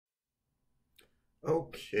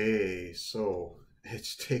Okay, so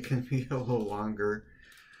it's taken me a little longer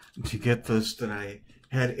to get this than I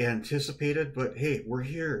had anticipated, but hey, we're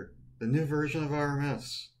here. The new version of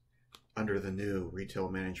RMS under the new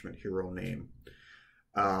Retail Management Hero name.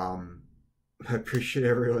 Um, I appreciate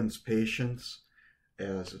everyone's patience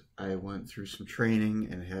as I went through some training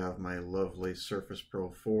and have my lovely Surface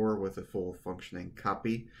Pro 4 with a full functioning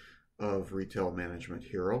copy of Retail Management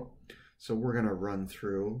Hero. So we're going to run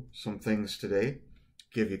through some things today,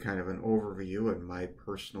 give you kind of an overview and my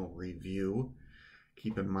personal review.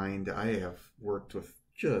 Keep in mind, I have worked with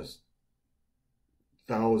just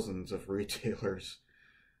thousands of retailers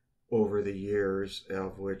over the years,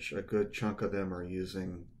 of which a good chunk of them are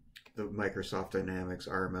using the Microsoft Dynamics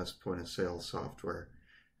RMS point of sale software.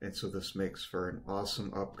 And so this makes for an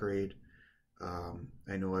awesome upgrade.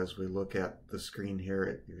 I know as we look at the screen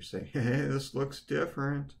here, you're saying, hey, this looks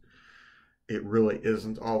different. It really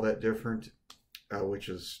isn't all that different, which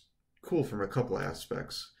is cool from a couple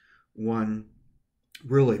aspects. One,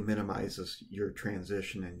 really minimizes your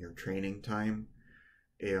transition and your training time.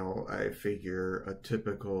 You know, I figure a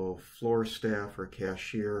typical floor staff or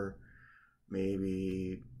cashier,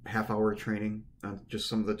 maybe half-hour training on just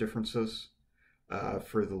some of the differences.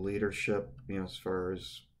 For the leadership, you know, as far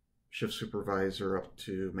as shift supervisor up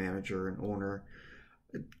to manager and owner,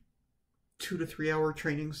 a 2 to 3 hour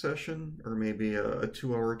training session, or maybe a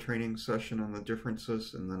 2 hour training session on the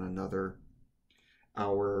differences, and then another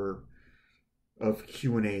hour of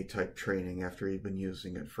Q&A type training after you've been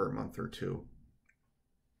using it for a month or two.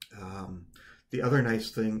 The other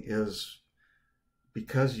nice thing is,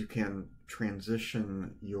 because you can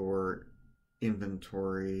transition your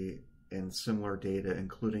inventory and similar data,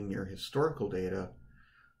 including your historical data,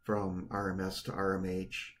 from RMS to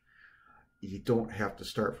RMH, you don't have to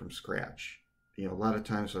start from scratch. You know, a lot of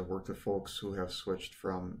times I've worked with folks who have switched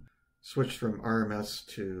from RMS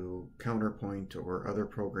to Counterpoint or other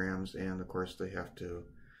programs, and of course they have to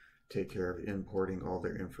take care of importing all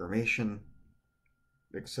their information,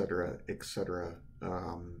 etc., etc.,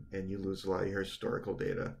 and you lose a lot of your historical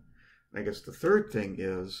data. I guess the third thing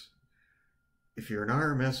is, if you're an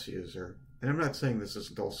RMS user, and I'm not saying this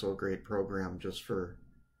isn't also a great program just for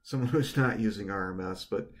someone who's not using RMS,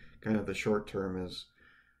 but kind of the short term is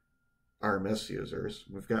RMS users.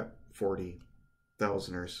 We've got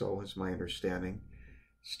 40,000 or so, is my understanding,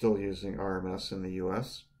 still using RMS in the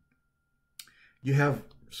US. You have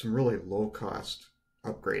some really low-cost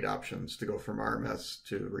upgrade options to go from RMS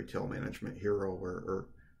to Retail Management Hero or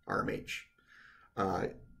RMH.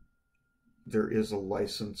 There is a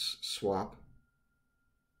license swap,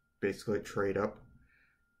 basically a trade up,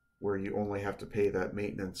 where you only have to pay that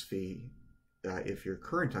maintenance fee. If you're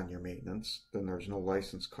current on your maintenance, then there's no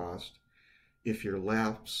license cost. If you're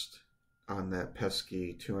lapsed on that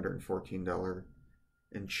pesky $214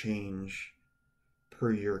 and change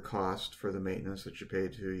per year cost for the maintenance that you pay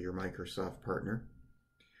to your Microsoft partner,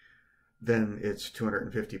 then it's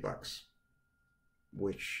 $250,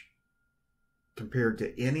 which compared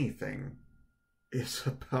to anything is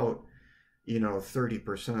about,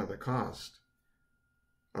 30% of the cost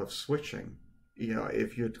of switching. You know,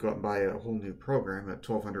 if you had to go out and buy a whole new program at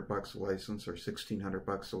 $1,200 a license or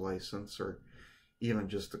 $1,600 a license, or even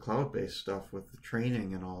just the cloud-based stuff with the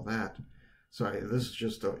training and all that. So this is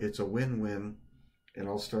just it's a win-win, and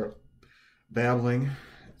I'll start babbling.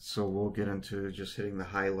 So we'll get into just hitting the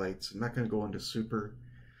highlights. I'm not going to go into super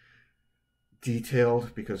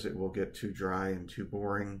detailed because it will get too dry and too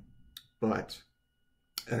boring, but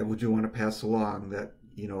I do want to pass along that,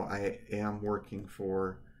 I am working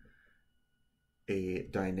for a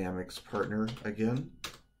Dynamics partner again,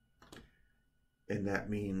 and that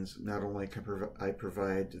means not only can I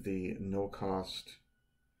provide the no-cost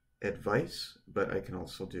advice, but I can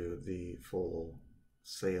also do the full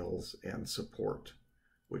sales and support,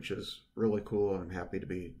 which is really cool, and I'm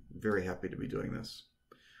very happy to be doing this.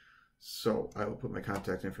 So I will put my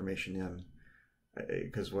contact information in,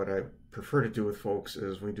 because what I prefer to do with folks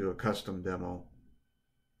is we do a custom demo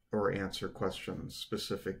or answer questions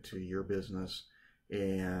specific to your business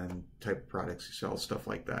and type of products you sell, stuff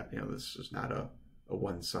like that. This is not a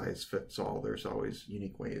one-size-fits-all. There's always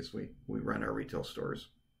unique ways we run our retail stores.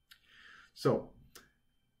 So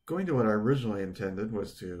going to what I originally intended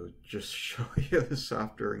was to just show you the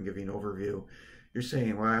software and give you an overview. You're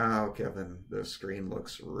saying, wow, Kevin, the screen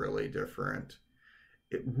looks really different.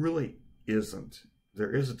 It really isn't.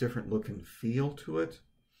 There is a different look and feel to it,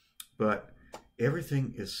 but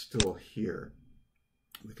everything is still here.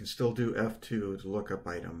 We can still do F2 to look up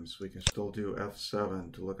items. We can still do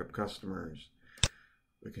F7 to look up customers.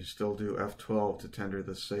 We can still do F12 to tender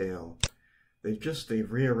the sale.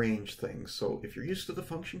 They've rearranged things. So if you're used to the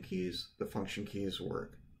function keys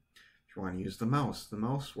work. If you want to use the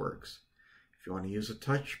mouse works. If you want to use a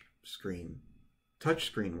touch screen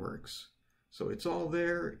works. So it's all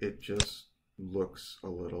there. It just looks a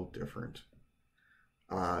little different.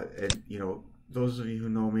 And you know, those of you who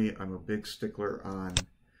know me, I'm a big stickler on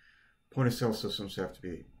point of sale systems have to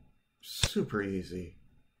be super easy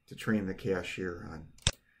to train the cashier on.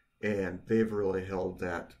 And they've really held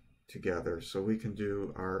that together. So we can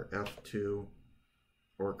do our F2,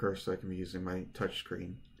 or of course I can be using my touch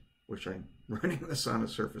screen, which I'm running this on a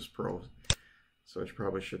Surface Pro. So I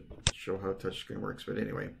probably should show how touchscreen works, but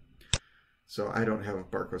anyway. So I don't have a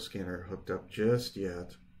barcode scanner hooked up just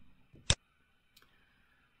yet.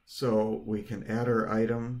 So we can add our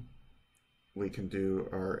item. We can do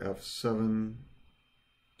our F7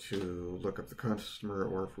 to look up the customer,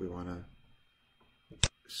 or if we want to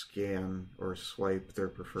scan or swipe their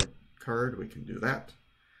preferred card, we can do that.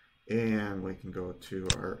 And we can go to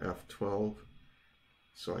our F12.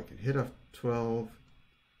 So I can hit F12.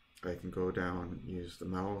 I can go down, use the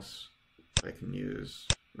mouse. I can use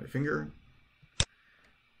my finger.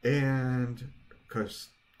 And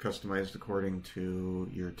customized according to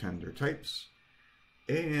your tender types.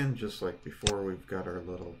 And just like before, we've got our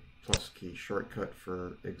little plus key shortcut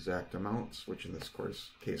for exact amounts, which in this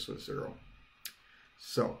case was 0.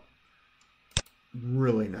 So,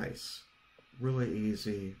 really nice. Really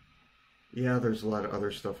easy. Yeah, there's a lot of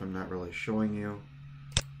other stuff I'm not really showing you.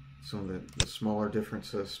 Some of the smaller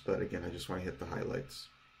differences, but again, I just want to hit the highlights.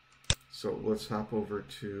 So let's hop over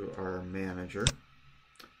to our manager.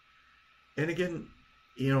 And again,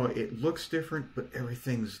 you know, it looks different, but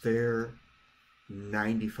everything's there.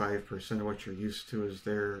 95% of what you're used to is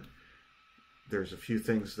there. There's a few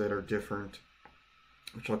things that are different,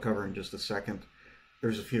 which I'll cover in just a second.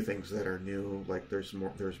 There's a few things that are new, like there's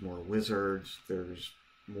more wizards, there's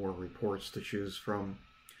more reports to choose from.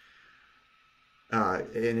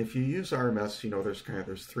 And if you use RMS, you know, there's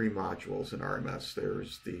 3 modules in RMS.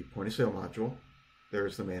 There's the point of sale module,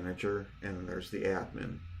 there's the manager, and then there's the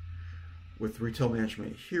admin. With Retail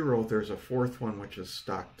Management Hero, there's a 4th one, which is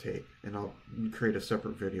stock take, and I'll create a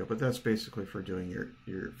separate video, but that's basically for doing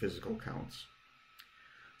your physical counts.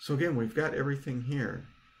 So again, we've got everything here.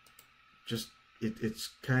 Just it's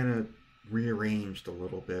kind of rearranged a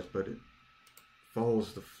little bit, but it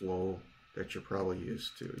follows the flow that you're probably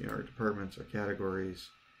used to. You know, our departments, our categories,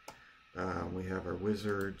 we have our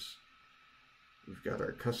wizards, we've got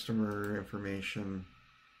our customer information,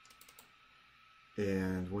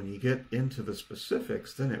 and when you get into the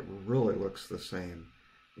specifics, then it really looks the same.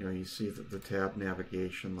 You know, you see the tab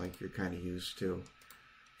navigation like you're kind of used to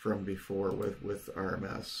from before with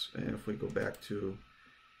RMS. And if we go back to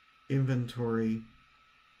inventory,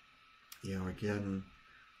 you know, again,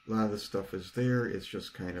 a lot of the stuff is there, it's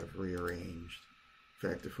just kind of rearranged. In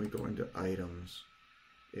fact, if we go into items,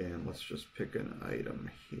 and let's just pick an item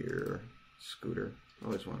here, scooter,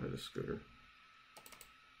 always wanted a scooter.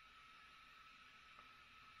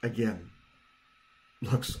 Again,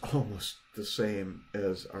 looks almost the same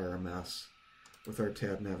as RMS with our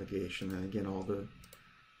tab navigation, and again, all the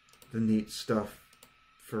neat stuff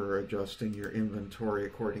for adjusting your inventory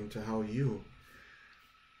according to how you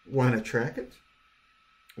want to track it,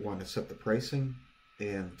 want to set the pricing,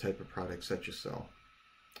 and the type of products that you sell.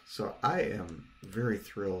 So I am very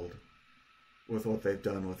thrilled with what they've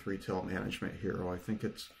done with Retail Management Hero. I think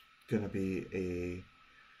it's going to be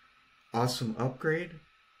a awesome upgrade.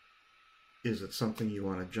 Is it something you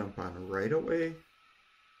want to jump on right away?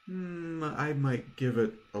 I might give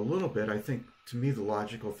it a little bit. I think, to me, the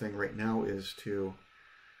logical thing right now is to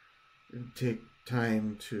take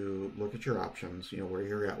time to look at your options, you know, where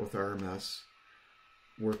you're at with RMS,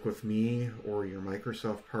 work with me or your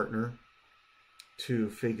Microsoft partner to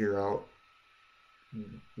figure out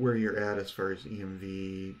where you're at as far as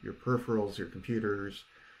EMV, your peripherals, your computers,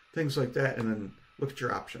 things like that, and then look at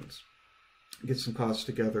your options. Get some costs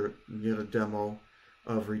together, get a demo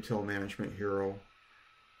of Retail Management Hero,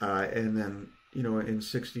 and then, you know, in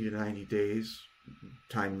 60 to 90 days,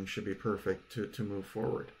 timing should be perfect to move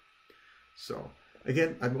forward. So,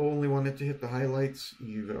 again, I've only wanted to hit the highlights.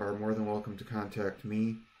 You are more than welcome to contact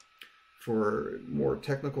me for more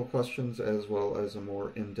technical questions as well as a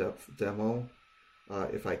more in-depth demo.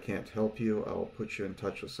 If I can't help you, I'll put you in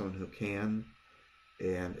touch with someone who can.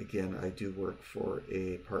 And again, I do work for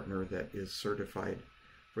a partner that is certified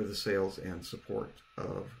for the sales and support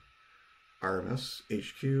of RMS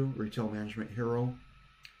HQ, Retail Management Hero,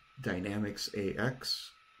 Dynamics AX,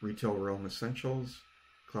 Retail Realm Essentials,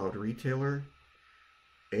 Cloud Retailer,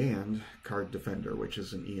 and Card Defender, which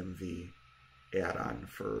is an EMV add-on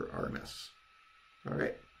for RMS. All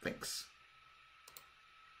right, thanks.